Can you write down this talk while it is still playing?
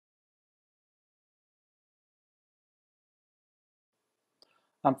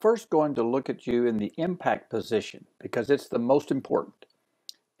I'm first going to look at you in the impact position because it's the most important.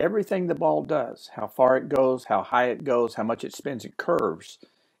 Everything the ball does, how far it goes, how high it goes, how much it spins and curves,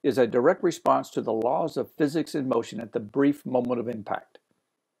 is a direct response to the laws of physics in motion at the brief moment of impact.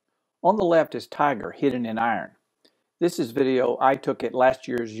 On the left is Tiger hitting an iron. This is video I took at last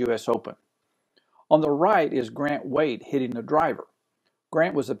year's US Open. On the right is Grant Wade hitting the driver.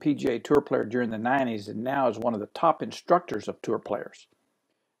 Grant was a PGA Tour player during the 90s and now is one of the top instructors of tour players.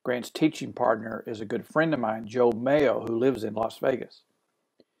 Grant's teaching partner is a good friend of mine, Joe Mayo, who lives in Las Vegas.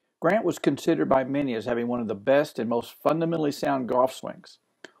 Grant was considered by many as having one of the best and most fundamentally sound golf swings.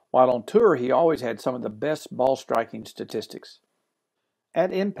 While on tour, he always had some of the best ball striking statistics.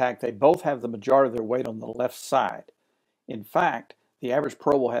 At impact, they both have the majority of their weight on the left side. In fact, the average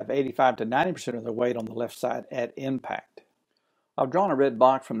pro will have 85 to 90% of their weight on the left side at impact. I've drawn a red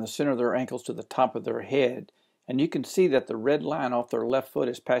box from the center of their ankles to the top of their head, and you can see that the red line off their left foot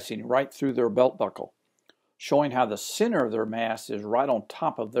is passing right through their belt buckle, showing how the center of their mass is right on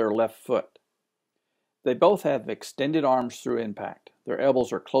top of their left foot. They both have extended arms through impact. Their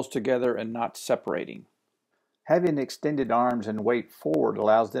elbows are close together and not separating. Having extended arms and weight forward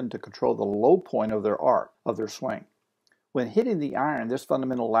allows them to control the low point of their arc of their swing. When hitting the iron, this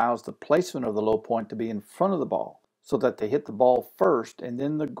fundamental allows the placement of the low point to be in front of the ball, so that they hit the ball first and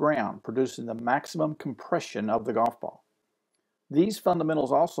then the ground, producing the maximum compression of the golf ball. These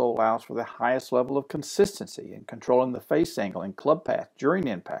fundamentals also allows for the highest level of consistency in controlling the face angle and club path during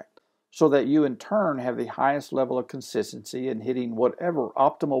impact, so that you in turn have the highest level of consistency in hitting whatever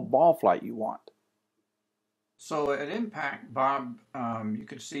optimal ball flight you want. So at impact, Bob, you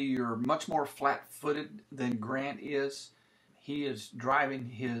can see you're much more flat-footed than Grant is. He is driving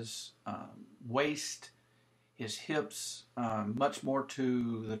his waist, his hips much more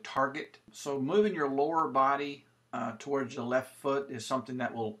to the target. So moving your lower body towards the left foot is something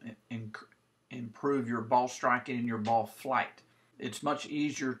that will improve your ball striking and your ball flight. It's much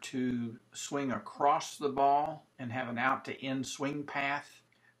easier to swing across the ball and have an out-to-in swing path,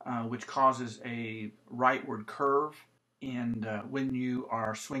 which causes a rightward curve. And when you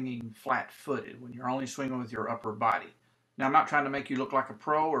are swinging flat-footed, when you're only swinging with your upper body. Now, I'm not trying to make you look like a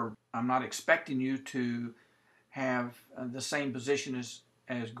pro, or I'm not expecting you to have the same position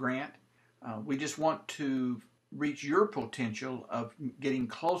as Grant. We just want to reach your potential of getting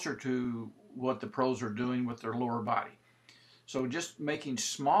closer to what the pros are doing with their lower body. So just making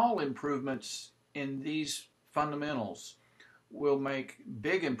small improvements in these fundamentals will make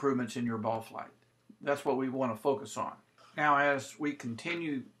big improvements in your ball flight. That's what we want to focus on. Now, as we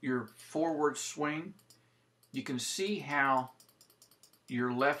continue your forward swing, you can see how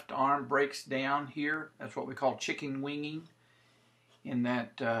your left arm breaks down here. That's what we call chicken winging. In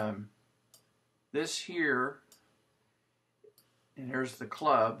that this here, and here's the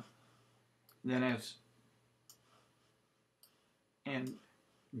club, and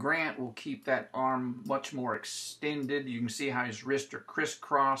Grant will keep that arm much more extended. You can see how his wrists are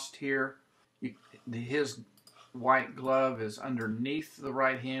crisscrossed here. His white glove is underneath the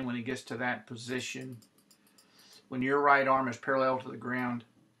right hand when he gets to that position. When your right arm is parallel to the ground,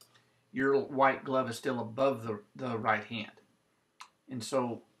 your white glove is still above the right hand. And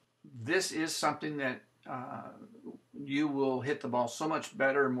so this is something that you will hit the ball so much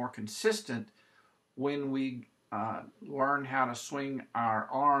better and more consistent when we learn how to swing our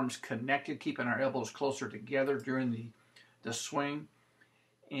arms connected, keeping our elbows closer together during the swing.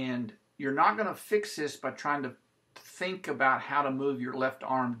 And you're not going to fix this by trying to think about how to move your left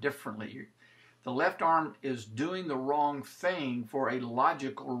arm differently. The left arm is doing the wrong thing for a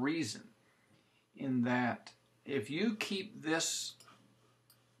logical reason, in that if you keep this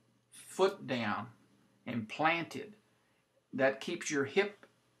foot down and planted, that keeps your hip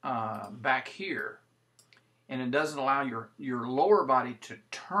back here, and it doesn't allow your lower body to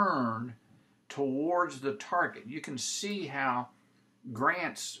turn towards the target. You can see how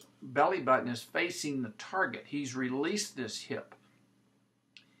Grant's belly button is facing the target. He's released this hip.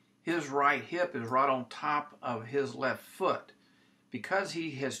 His right hip is right on top of his left foot. Because he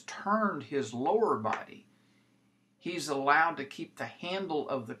has turned his lower body, he's allowed to keep the handle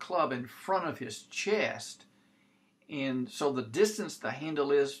of the club in front of his chest. And so the distance the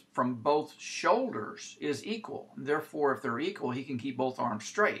handle is from both shoulders is equal. Therefore, if they're equal, he can keep both arms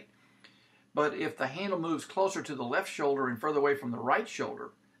straight. But if the handle moves closer to the left shoulder and further away from the right shoulder,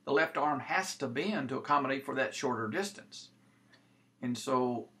 the left arm has to bend to accommodate for that shorter distance. And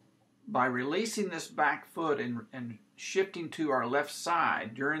so by releasing this back foot and shifting to our left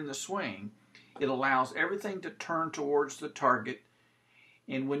side during the swing, it allows everything to turn towards the target.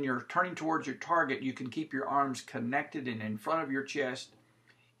 And when you're turning towards your target, you can keep your arms connected and in front of your chest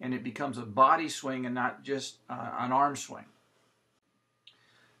and it becomes a body swing and not just an arm swing.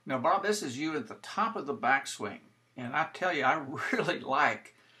 Now, Bob, this is you at the top of the backswing, and I tell you, I really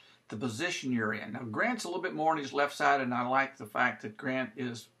like the position you're in. Now, Grant's a little bit more on his left side, and I like the fact that Grant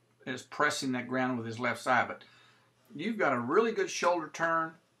is pressing that ground with his left side, but you've got a really good shoulder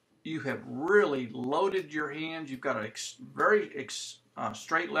turn. You have really loaded your hands. You've got a very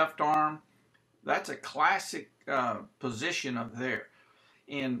straight left arm. That's a classic position up there,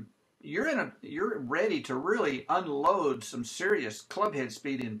 and you're ready to really unload some serious club head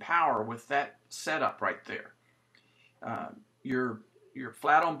speed and power with that setup right there. You're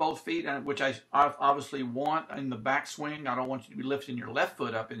flat on both feet, which I obviously want in the backswing. I don't want you to be lifting your left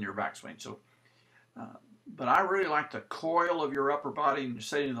foot up in your backswing. So, but I really like the coil of your upper body and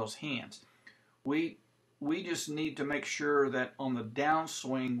setting those hands. We just need to make sure that on the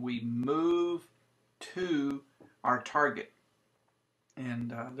downswing we move to our target.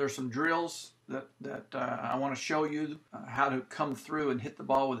 And there's some drills that I want to show you how to come through and hit the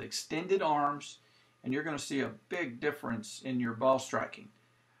ball with extended arms, and you're going to see a big difference in your ball striking.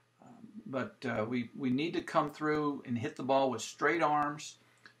 But we need to come through and hit the ball with straight arms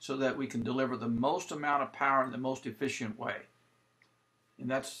so that we can deliver the most amount of power in the most efficient way.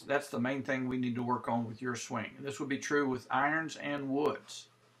 And that's the main thing we need to work on with your swing. And this would be true with irons and woods.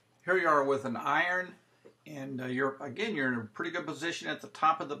 Here you are with an iron, and you're in a pretty good position at the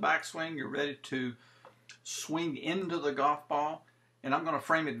top of the backswing. You're ready to swing into the golf ball. And I'm going to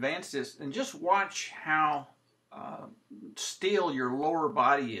frame advance this and just watch how still your lower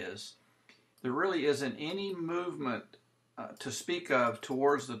body is. There really isn't any movement to speak of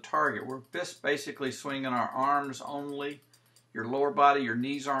towards the target. We're just basically swinging our arms only. Your lower body, your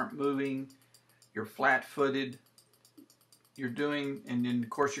knees aren't moving. You're flat-footed. You're doing, and then of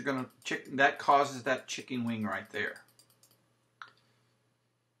course you're going to that causes that chicken wing right there.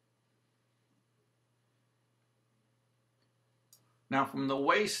 Now from the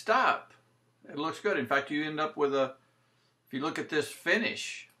waist up, it looks good. In fact, you end up with if you look at this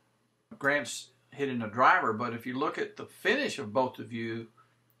finish, Grant's hitting a driver, but if you look at the finish of both of you,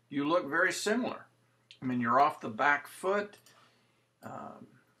 you look very similar. I mean, you're off the back foot.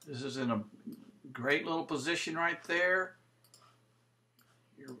 This is in a great little position right there.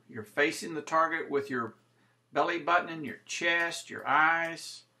 You're facing the target with your belly button in your chest, your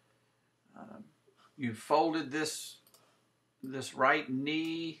eyes. You've folded this right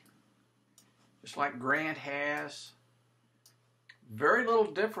knee, just like Grant has. Very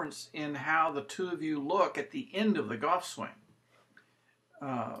little difference in how the two of you look at the end of the golf swing.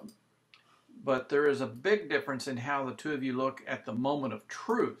 But there is a big difference in how the two of you look at the moment of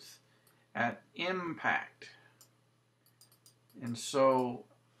truth, at impact. And so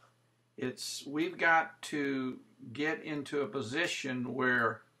we've got to get into a position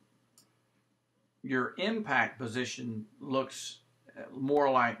where your impact position looks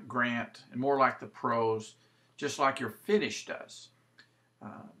more like Grant and more like the pros, just like your finish does.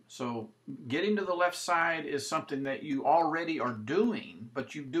 So getting to the left side is something that you already are doing,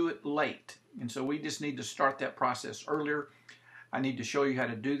 but you do it late. And so we just need to start that process earlier. I need to show you how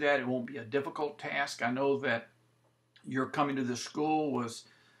to do that. It won't be a difficult task. I know that your coming to this school was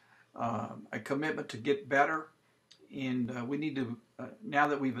a commitment to get better. And we need to, now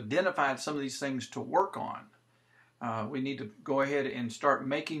that we've identified some of these things to work on, we need to go ahead and start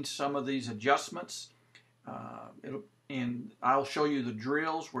making some of these adjustments. And I'll show you the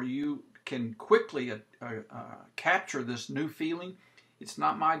drills where you can quickly capture this new feeling. It's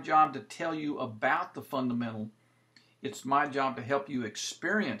not my job to tell you about the fundamental. It's my job to help you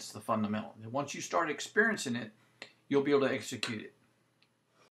experience the fundamental. And once you start experiencing it, you'll be able to execute it.